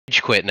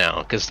rage quit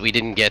now because we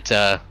didn't get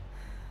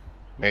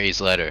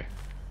Mary's letter.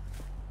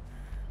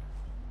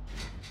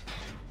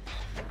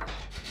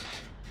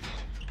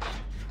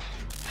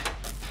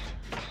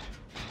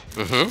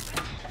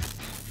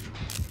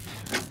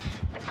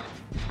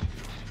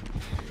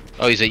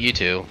 Oh, he's at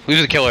U2.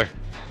 Who's the killer?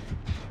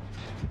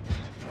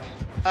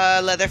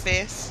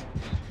 Leatherface.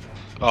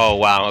 Oh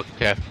wow.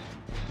 Okay.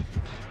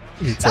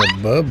 It's a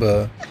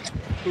Bubba.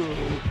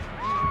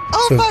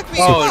 Oh fuck me!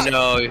 Oh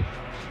no!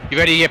 You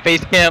ready to get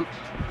base camp?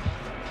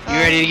 You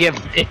ready to get?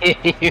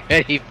 You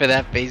ready for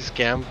that base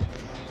camp?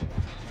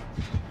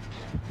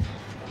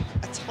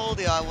 I told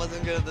you I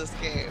wasn't good at this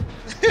game.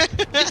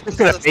 It's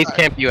gonna base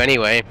camp you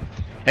anyway.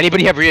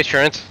 Anybody have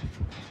reassurance?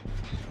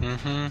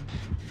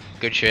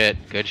 Good shit.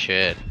 Good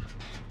shit.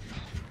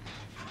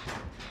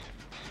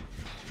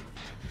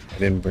 I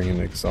didn't bring an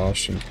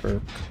exhaustion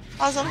perk.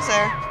 Awesome,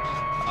 sir.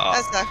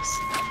 That sucks.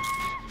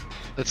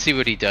 Let's see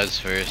what he does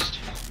first.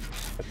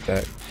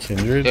 That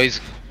kindred. So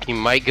he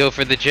might go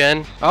for the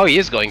gen. Oh, he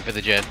is going for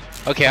the gen.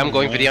 Okay, I'm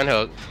going for the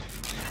unhook.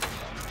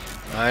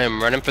 I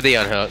am running for the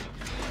unhook.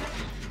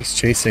 He's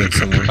chasing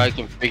someone. If I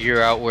can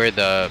figure out where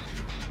the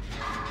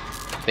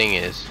thing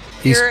is.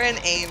 You're an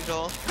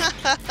angel.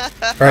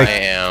 Right. I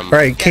am.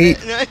 Right, Kate.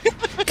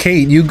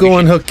 Kate, you go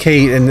unhook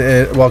Kate, and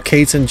while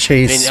Kate's in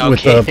chase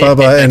with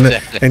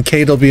Bubba, and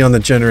Kate will be on the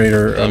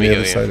generator on the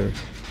other side of it.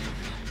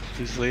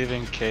 He's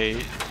leaving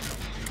Kate.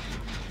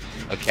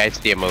 Okay, I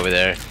see him over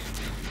there.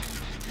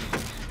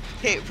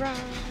 Kate, run.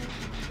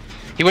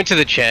 He went to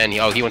the Chen.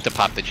 Oh, he went to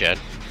pop the Chen.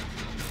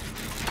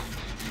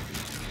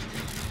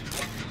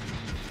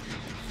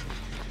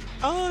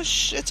 Oh,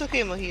 it's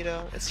okay,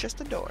 Mojito. It's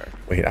just a door.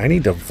 Wait, I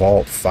need to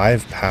vault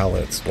 5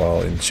 pallets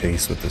while in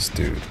chase with this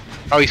dude.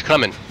 Oh, he's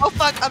coming. Oh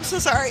fuck! I'm so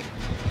sorry.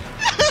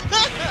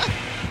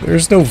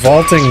 There's no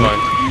vaulting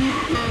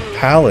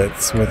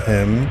pallets with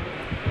him,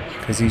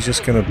 because he's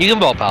just gonna. You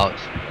can vault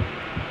pallets.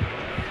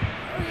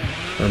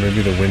 Or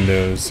maybe the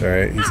windows. All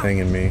right, he's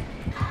hanging me.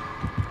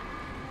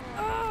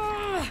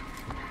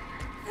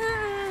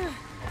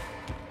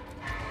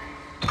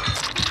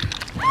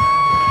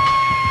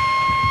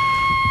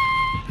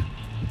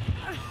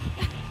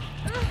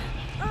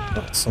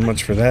 So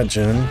much for that,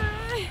 Jen.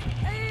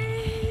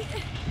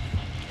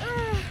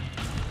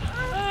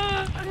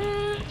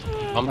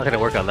 I'm not gonna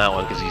work on that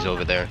one because he's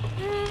over there.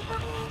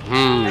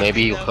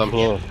 Maybe he'll come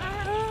here.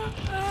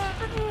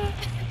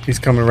 He's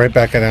coming right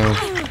back down.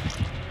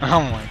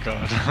 Oh my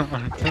god.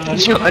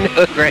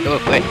 Unhook right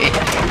away.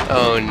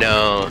 Oh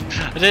no.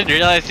 I didn't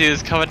realize he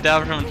was coming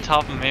down from the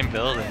top of the main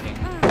building.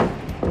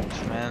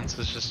 This man's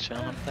was just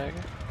chilling up there.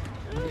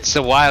 It's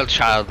a wild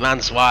child.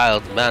 Man's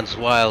wild. Man's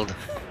wild.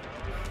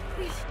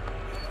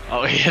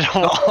 Oh, he hit a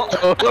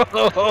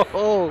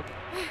wall.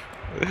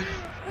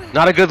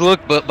 Not a good look,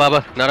 but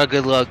Bubba. Not a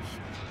good look.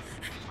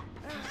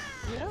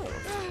 No.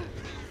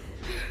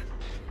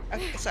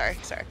 Okay, sorry.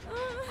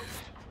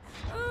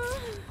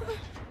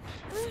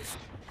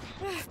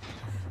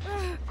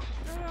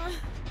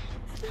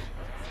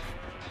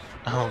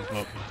 Oh,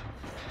 Bubba.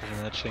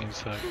 That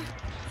chainsaw.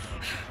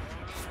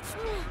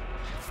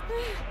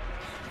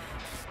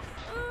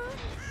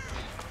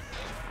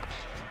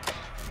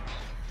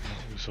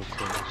 He was so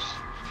close.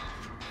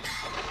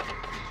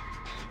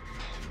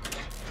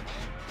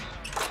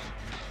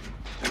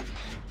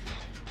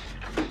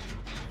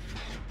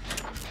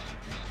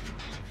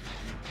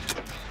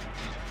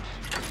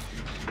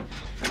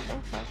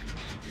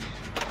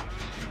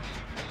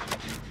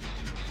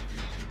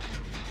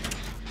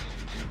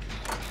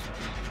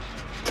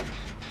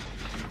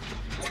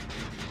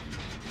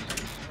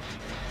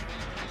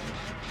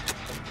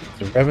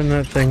 Revving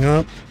that thing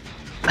up.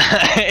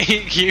 He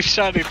keeps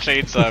trying to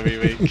chainsaw me,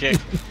 but he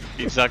can't.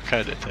 He's not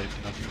credit type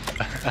enough.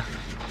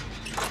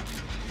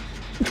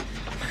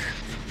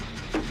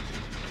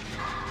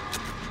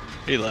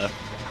 He left.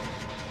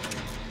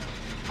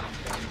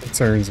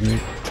 Concerns me.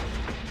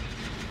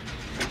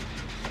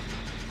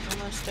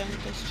 Almost done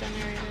with this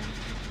generator.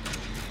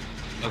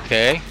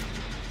 Okay.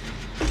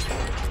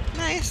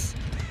 Nice.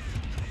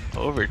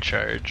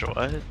 Overcharge,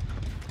 what?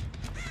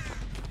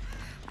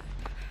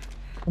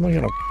 How am I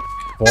gonna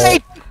Hey,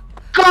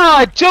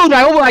 God, dude!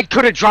 I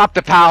could have dropped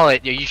the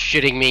pallet. Are you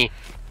shitting me,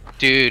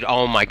 dude?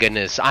 Oh my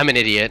goodness, I'm an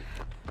idiot.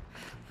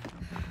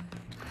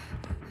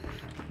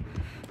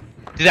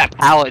 Did that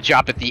pallet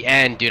drop at the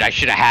end, dude? I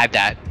should have had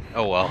that.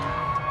 Oh well.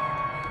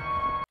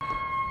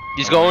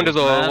 He's going to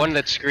the one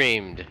that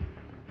screamed.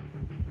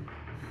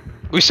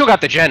 We still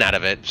got the gen out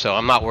of it, so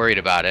I'm not worried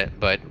about it.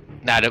 But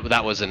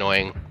that was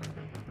annoying.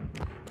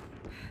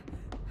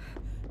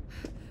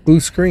 Who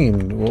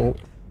screamed? Well.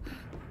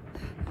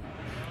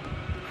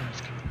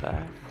 Let's get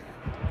back.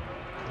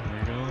 There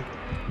we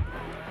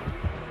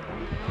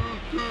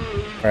go.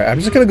 Alright, I'm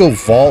just gonna go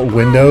vault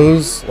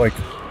windows, like,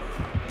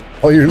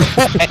 while you're... Wait,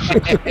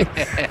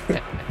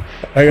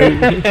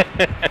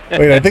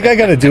 I think I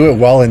gotta do it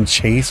while in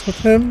chase with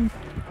him?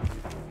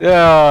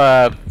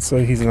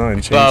 So he's not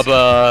in chase.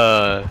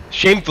 Bubba,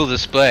 shameful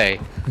display.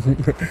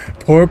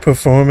 Poor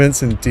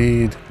performance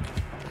indeed,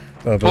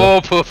 Bubba.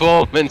 Poor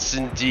performance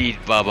indeed,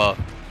 Bubba.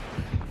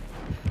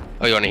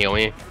 Oh, you want to heal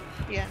me?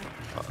 Yeah.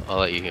 I'll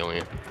let you heal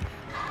me.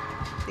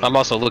 I'm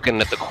also looking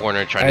at the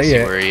corner trying to see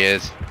where he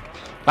is.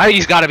 I think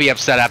he's got to be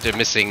upset after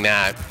missing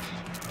that.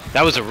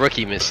 That was a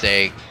rookie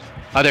mistake.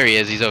 Oh, there he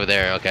is. He's over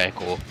there. Okay,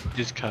 cool.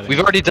 He's cutting. We've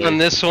already done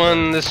this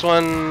one. This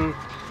one.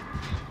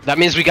 That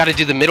means we got to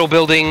do the middle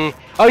building.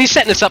 Oh, he's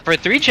setting us up for a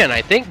 3-gen,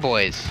 I think,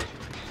 boys.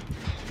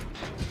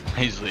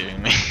 He's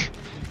leaving me.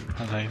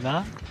 I'm like,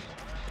 nah.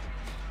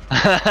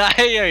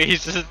 He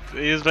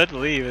was meant to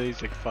leave, and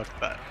he's like, fuck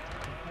that.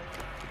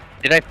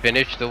 Did I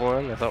finish the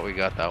one? I thought we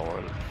got that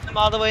one. I'm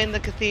all the way in the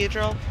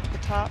cathedral, at the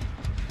top,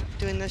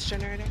 doing this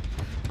generator.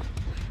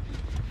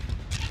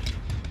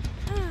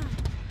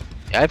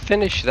 Yeah, I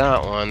finished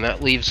that one.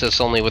 That leaves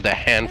us only with a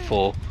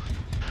handful.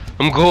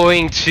 I'm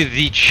going to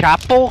the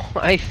chapel,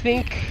 I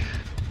think.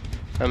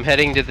 I'm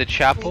heading to the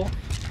chapel.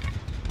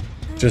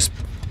 Just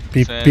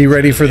be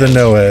ready for the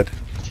NOED.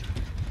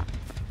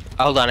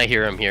 Hold on, I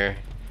hear him here.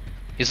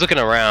 He's looking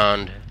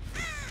around.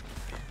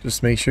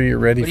 Just make sure you're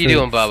ready What are you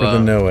doing, Bubba? for the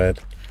NOED.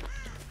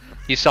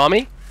 You saw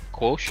me?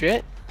 Cool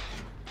shit.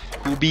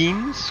 Cool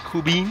beans.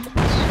 Cool beans.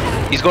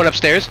 He's going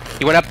upstairs.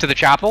 He went up to the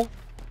chapel.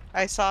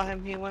 I saw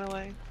him, he went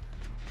away.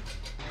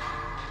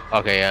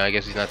 Okay, yeah, I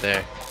guess he's not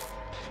there.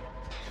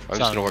 I'm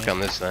just gonna work on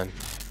this then.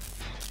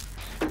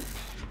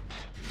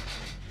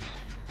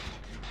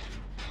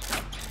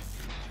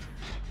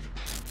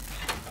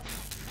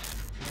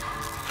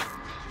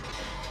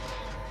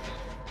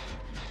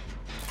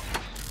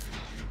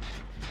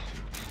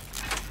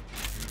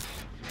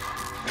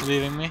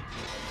 Leaving me?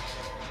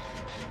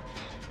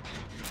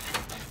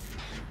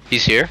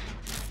 He's here.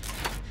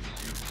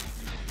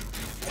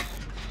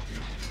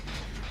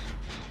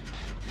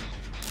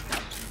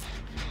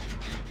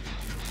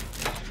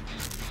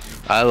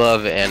 I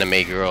love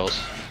anime girls.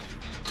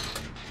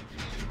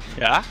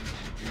 Yeah?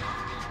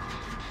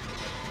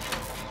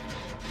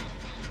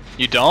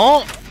 You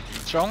don't?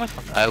 What's wrong with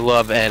him? I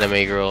love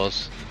anime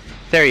girls.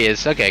 There he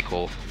is. Okay,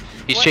 cool.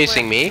 He's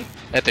chasing me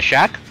at the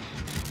shack.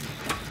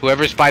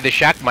 Whoever's by the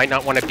shack might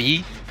not want to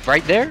be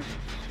right there.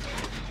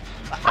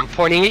 I'm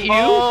pointing at you.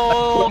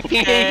 Oh,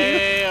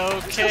 okay,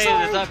 okay.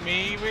 Is that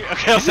me?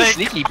 Okay, He's a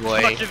sneaky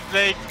boy. Fucking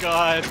thank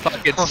God.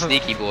 Fucking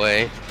sneaky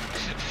boy.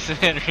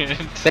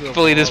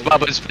 Thankfully, this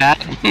Bubba's bad.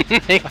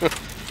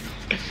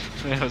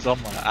 It was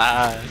on my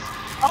ass.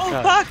 Oh,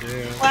 God fuck!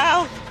 damn.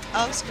 Wow!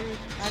 I'm screwed.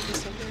 I'm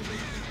just so good.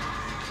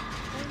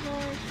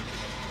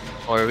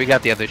 Oh, Or we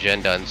got the other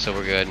gen done, so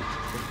we're good.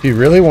 If you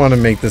really want to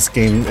make this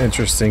game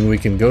interesting, we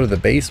can go to the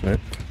basement.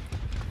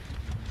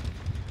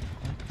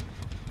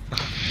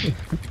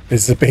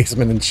 Is the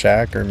basement in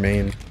shack or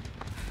main?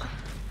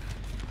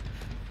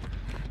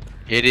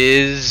 It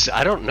is.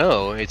 I don't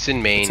know. It's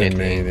in Maine. It's in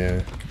main,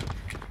 yeah.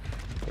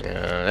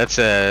 Yeah, that's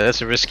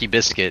a risky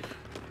biscuit.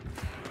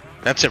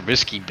 That's a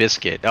risky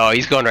biscuit. Oh,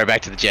 he's going right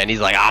back to the gen. He's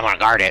like, I'm gonna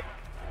guard it.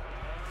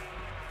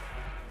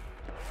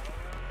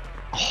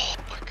 Oh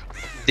my God.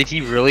 Did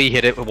he really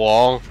hit it with the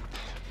wall?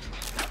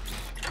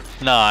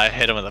 No, I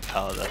hit him with a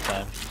pallet that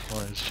time.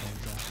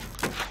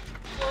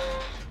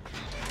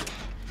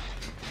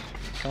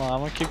 Come on, I'm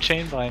gonna keep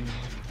chain binding.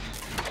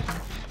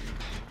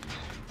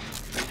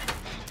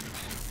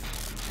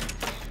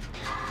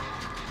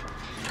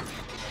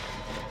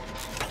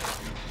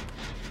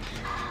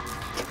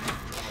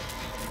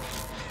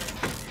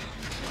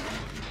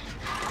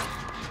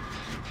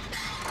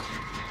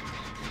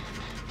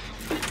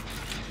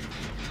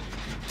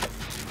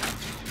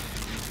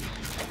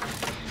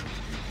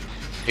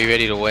 Are you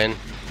ready to win?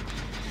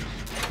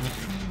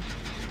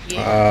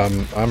 yeah.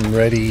 I'm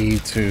ready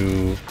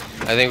to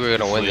I think we're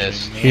gonna win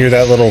this. hear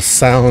that little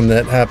sound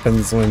that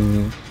happens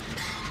when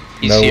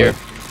He's here.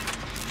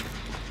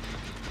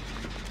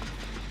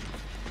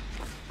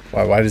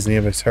 Why doesn't he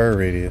have a terror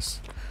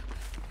radius?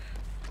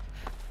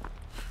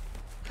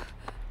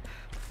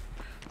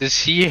 Does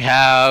he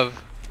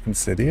have?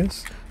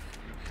 Insidious?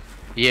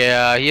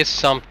 Yeah, he has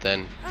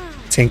something.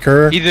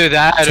 Tinkerer? Either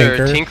that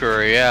Tinker? or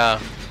Tinkerer, yeah.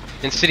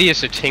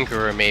 Insidious or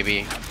Tinkerer,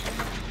 maybe.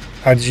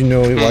 How did you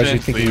know? Why did you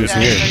think he was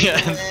Guys, here? are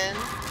you in?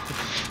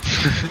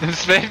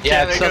 This man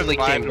Yeah, can't it make suddenly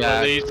up his mind came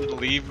back. whether he should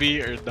leave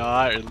me or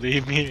not, or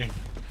leave me.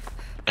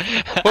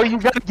 Well, you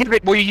gotta give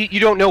it. Well, you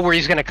don't know where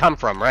he's gonna come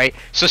from, right?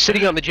 So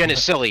sitting on the gen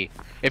is silly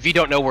if you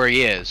don't know where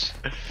he is.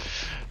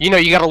 You know,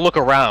 you gotta look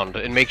around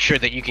and make sure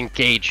that you can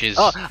gauge his.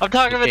 Oh, I'm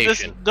talking about this.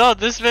 location. No,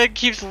 this man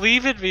keeps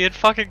leaving me and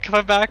fucking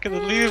coming back and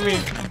then leaving me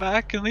and coming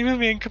back and leaving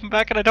me and coming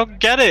back, and I don't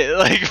get it.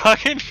 Like,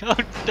 fucking go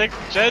next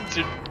gens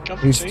and come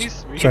He's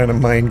chase me. trying to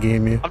mind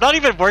game you. I'm not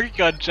even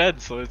working on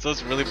gens, so it's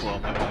just really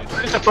blowing my mind.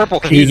 There's a purple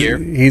key here.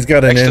 He's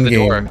got an Next to end the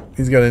door. game.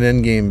 He's got an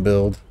end game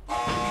build.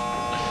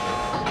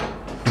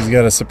 He's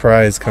got a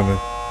surprise coming.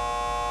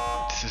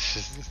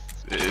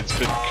 It's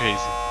been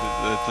crazy.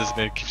 This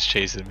man keeps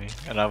chasing me,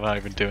 and I'm not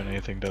even doing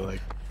anything to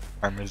like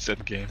harm his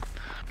end game.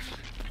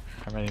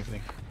 Harm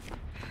anything.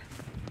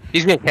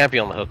 He's gonna camp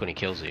you on the hook when he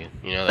kills you.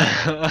 You know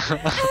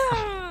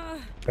that.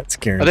 That's Oh,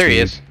 guaranteed. there he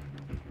is.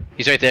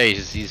 He's right there.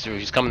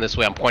 He's coming this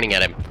way. I'm pointing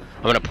at him.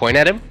 I'm gonna point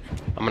at him.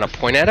 I'm gonna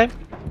point at him.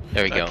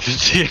 There we go.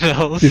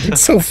 Dude,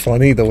 it's so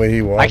funny the way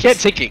he walks. I can't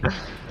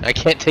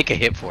take a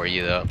hit for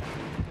you though.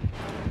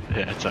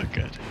 Yeah, it's all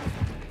good.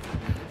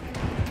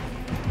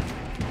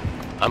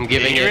 I'm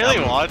giving he it. He really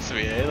wants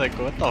me, eh? Like,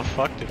 what the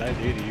fuck did I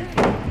do to you?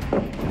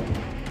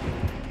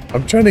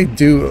 I'm trying to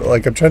do,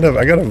 like, I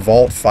gotta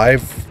vault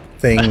 5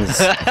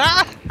 things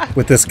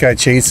with this guy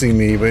chasing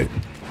me, but...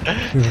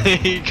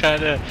 he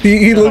kinda...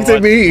 He looked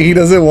at me, he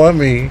doesn't want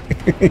me.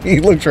 He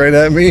looked right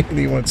at me, and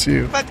he wants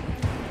you.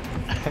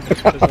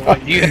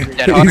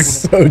 He's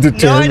so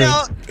determined.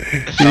 No,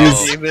 I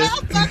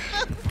don't.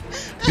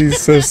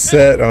 He's so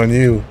set on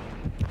you.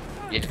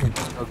 Yeah.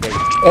 Okay.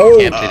 Oh!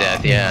 Camped to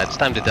death, yeah, it's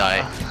time to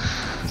die.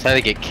 It's time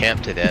to get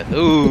camped to death.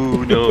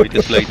 Oh no,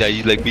 just like that,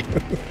 he's like big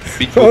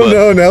Bubba. Oh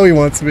no, now he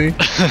wants me.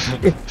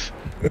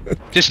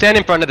 Just stand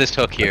in front of this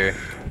hook here.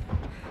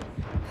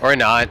 Or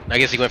not, I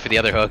guess he went for the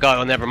other hook.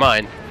 Oh, never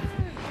mind.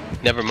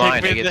 Never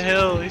mind. Take me to the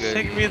hill, he's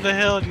taking me to the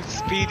hill, he's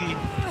speedy.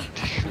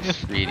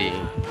 Speedy.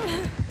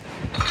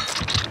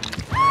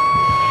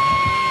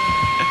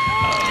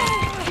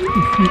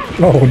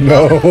 Oh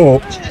no!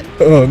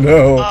 Oh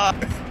no!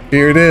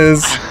 Here it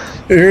is!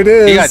 Here it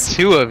is! He got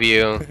 2 of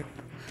you.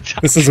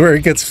 This is where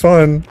it gets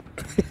fun.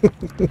 Yeah,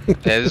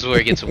 this is where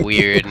it gets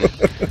weird.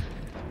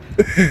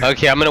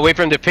 Okay, I'm gonna wait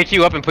for him to pick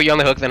you up and put you on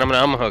the hook, then I'm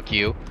gonna unhook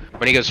you.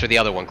 When he goes for the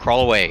other one,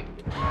 crawl away.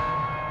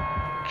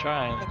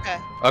 Trying. Okay.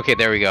 Okay,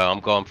 there we go. I'm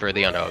going for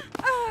the unhook.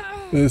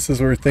 This is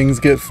where things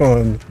get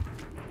fun.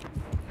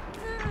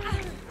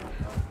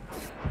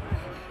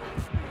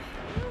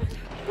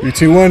 3,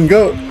 2, 1,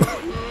 go!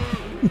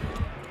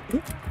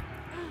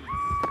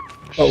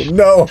 Oh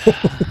no!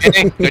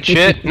 Hey, good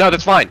shit. No,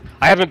 that's fine.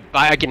 I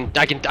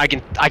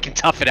can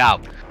tough it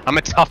out. I'm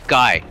a tough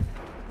guy.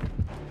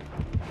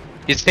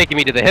 He's taking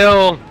me to the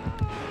hill,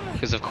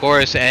 because of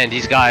course, and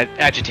he's got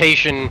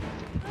agitation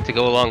to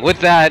go along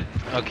with that.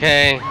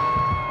 Okay.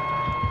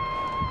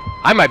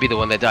 I might be the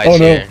one that dies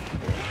here. No.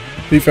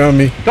 He found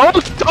me. Don't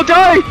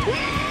die!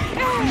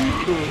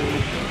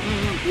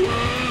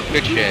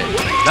 Good shit.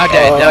 Not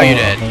dead. Now you're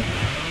dead.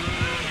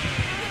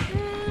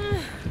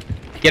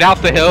 Get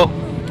off the hill.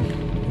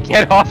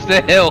 Get off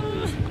the hill.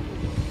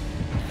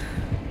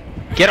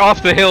 Get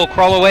off the hill.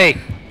 Crawl away.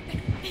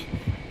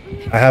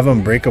 I have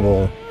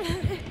Unbreakable.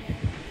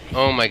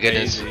 Oh my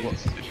goodness.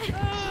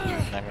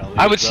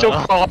 I would still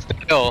crawl off the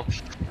hill.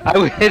 I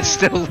would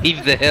still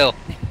leave the hill.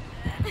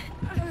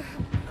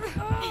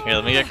 Here,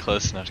 let me get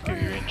close enough to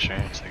give you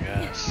reinsurance, I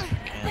guess.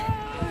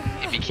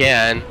 If you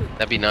can,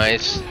 that'd be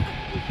nice.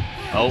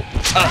 Oh.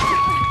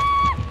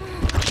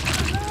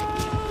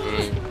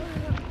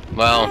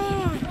 Well.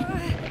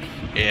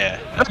 Yeah.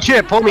 Oh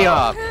shit, pull me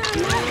off.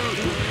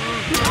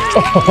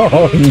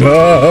 Oh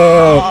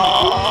no!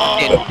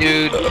 Shit,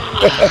 dude.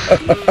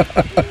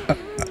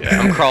 Yeah,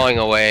 I'm crawling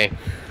away.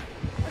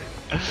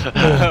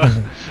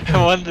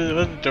 when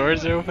the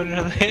doors are open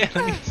at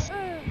least.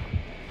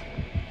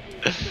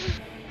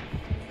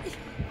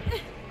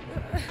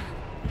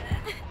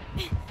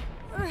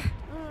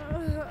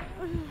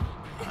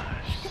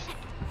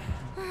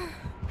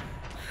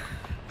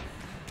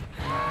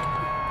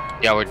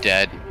 Yeah, we're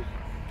dead.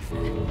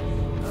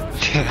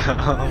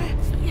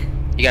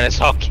 You got us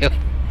all killed.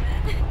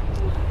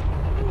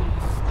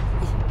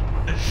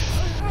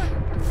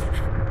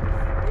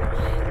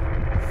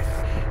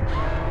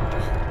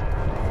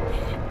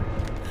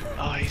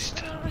 Oh, he's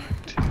down.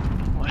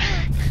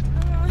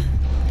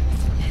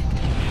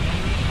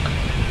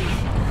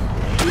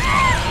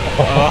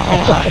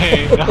 Oh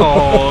my god,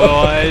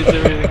 why is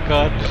everything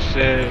gone to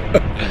shit?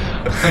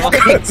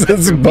 This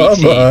is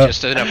Bubba.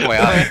 Just an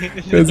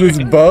FYI. This is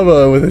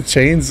Bubba with a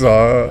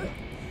chainsaw.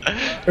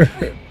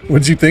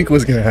 What'd you think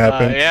was gonna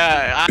happen?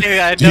 Yeah,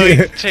 I know he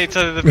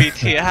chainsaw the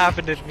BT. It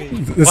happened to me.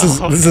 This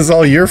is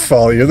all your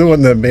fault. You're the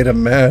one that made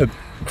him mad.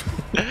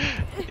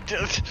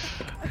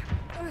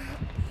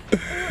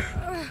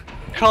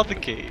 Call the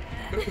gate.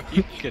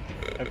 You can,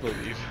 I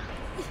believe.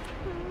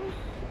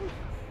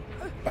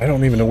 I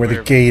don't even know where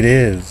the gate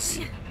is.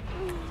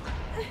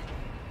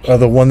 Oh,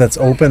 the one that's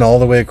open all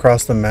the way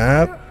across the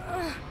map?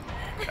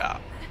 Yeah.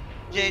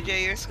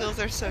 JJ, your skills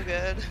are so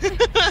good.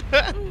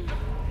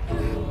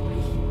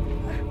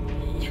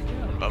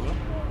 Bubba?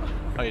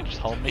 Oh, you just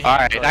hold me?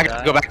 Alright, I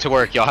gotta go back to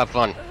work. Y'all have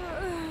fun.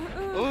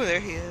 Oh,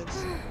 there he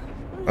is.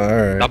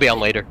 Alright. I'll be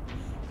on later.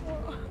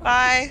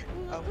 Bye.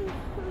 Oh.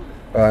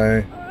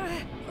 Bye.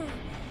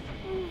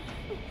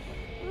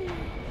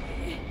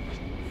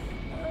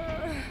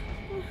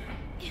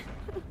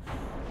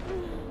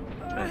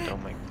 That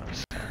don't make no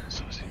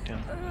sense. What's he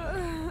doing?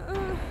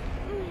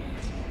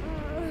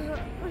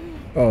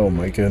 Oh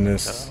my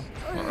goodness.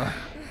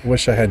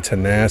 Wish I had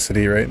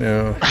tenacity right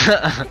now.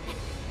 I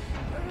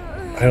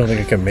don't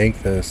think I can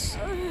make this.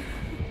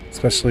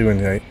 Especially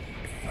when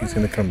he's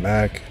gonna come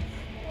back.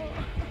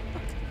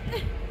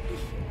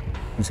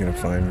 He's gonna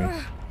find me.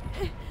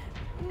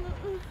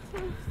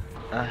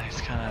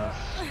 He's kind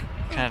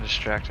of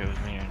distracted with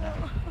me right now.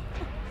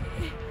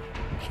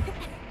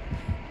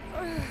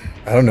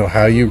 I don't know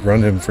how you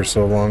run him for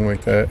so long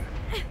like that.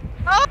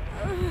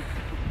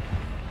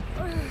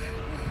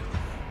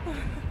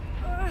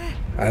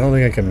 I don't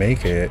think I can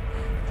make it.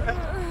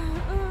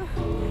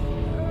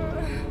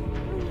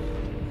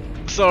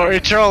 Sorry,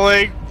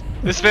 trolling.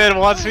 This man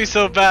wants me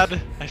so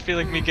bad. I feel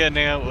like me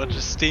getting out will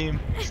just steam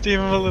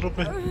him a little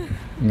bit.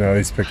 No,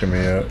 he's picking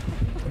me up.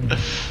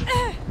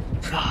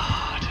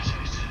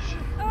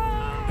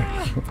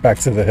 Back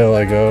to the hill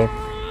I go.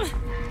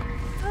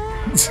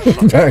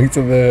 Back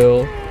to the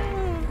hill.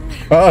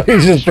 Oh,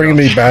 he's just bringing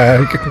me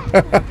back.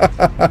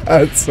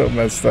 It's so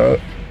messed up.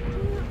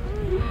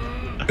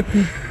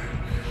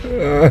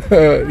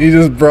 He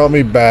just brought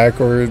me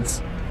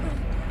backwards.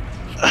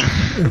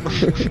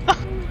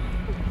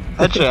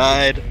 I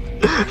tried.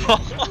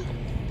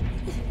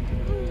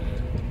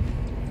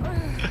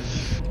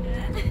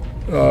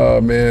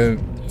 Oh man,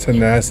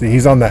 tenacity.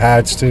 He's on the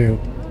hatch too.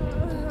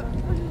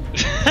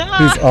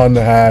 He's on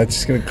the hatch.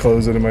 He's gonna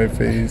close it in my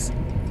face.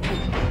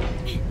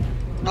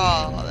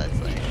 Oh, that's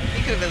like,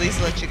 he could have at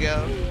least let you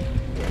go.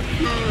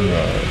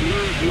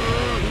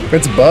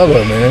 It's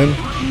Bubba, man.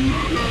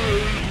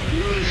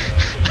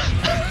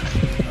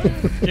 I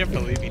can't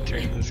believe he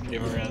turned this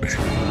game around so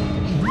well.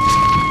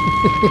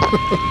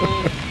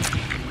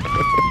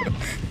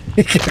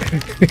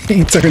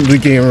 He turned the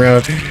game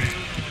around.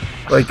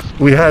 Like,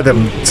 we had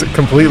him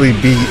completely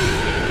beat.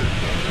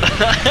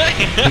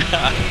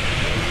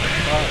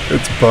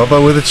 It's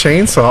Bubba with a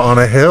chainsaw on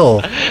a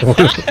hill.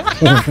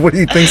 What do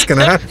you think's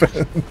gonna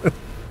happen?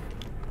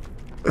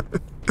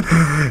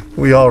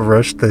 We all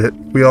rushed it.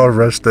 We all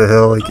rushed the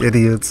hill like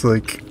idiots.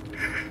 Like,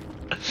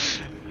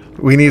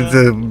 we need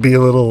to be a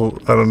little,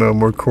 I don't know,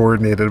 more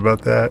coordinated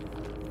about that.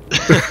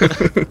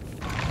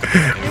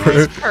 It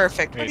was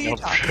perfect. What are you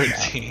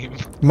talking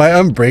about? My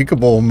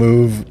unbreakable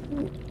move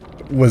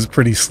was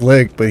pretty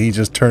slick, but he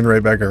just turned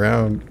right back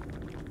around.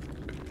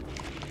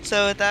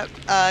 So with that,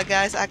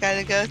 guys, I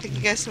gotta go. Thank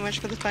you guys so much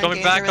for the fun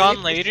Coming games. back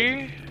on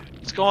later?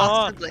 What's going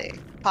on?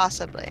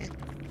 Possibly.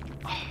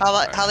 How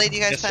late do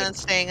you guys plan on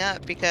staying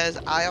up? Because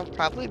I'll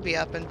probably be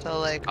up until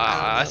like,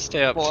 I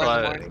stay up 4 in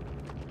the morning.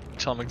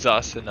 till I'm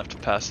exhausted enough to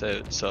pass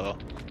out, so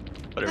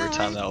whatever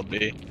time that will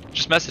be.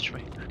 Just message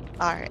me.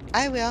 Alright,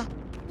 I will.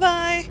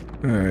 Bye!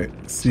 Alright,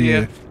 see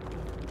ya.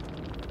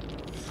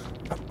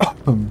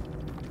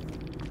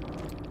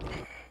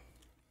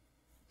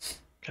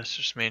 Guess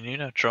just me and you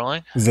now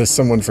trolling. Is this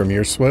someone from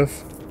your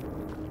Swift?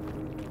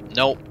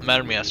 Nope,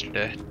 met him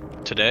yesterday.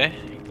 Today?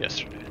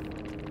 Yesterday.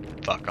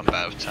 Fuck, I'm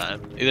bad with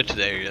time. Either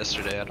today or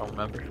yesterday, I don't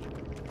remember.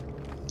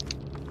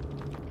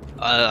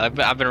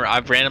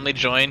 I've randomly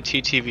joined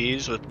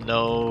TTVs with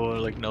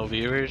no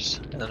viewers,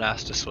 and then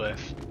asked to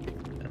Swift.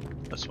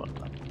 And that's one of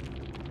them.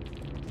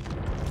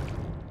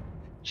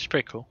 She's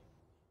pretty cool.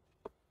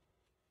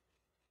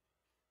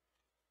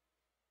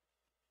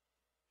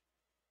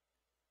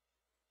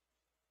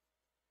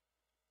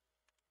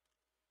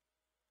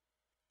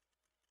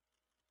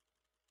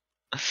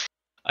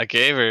 I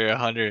gave her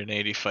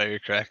 180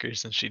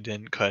 firecrackers and she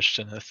didn't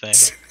question a thing.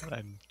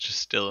 I'm just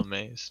still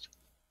amazed.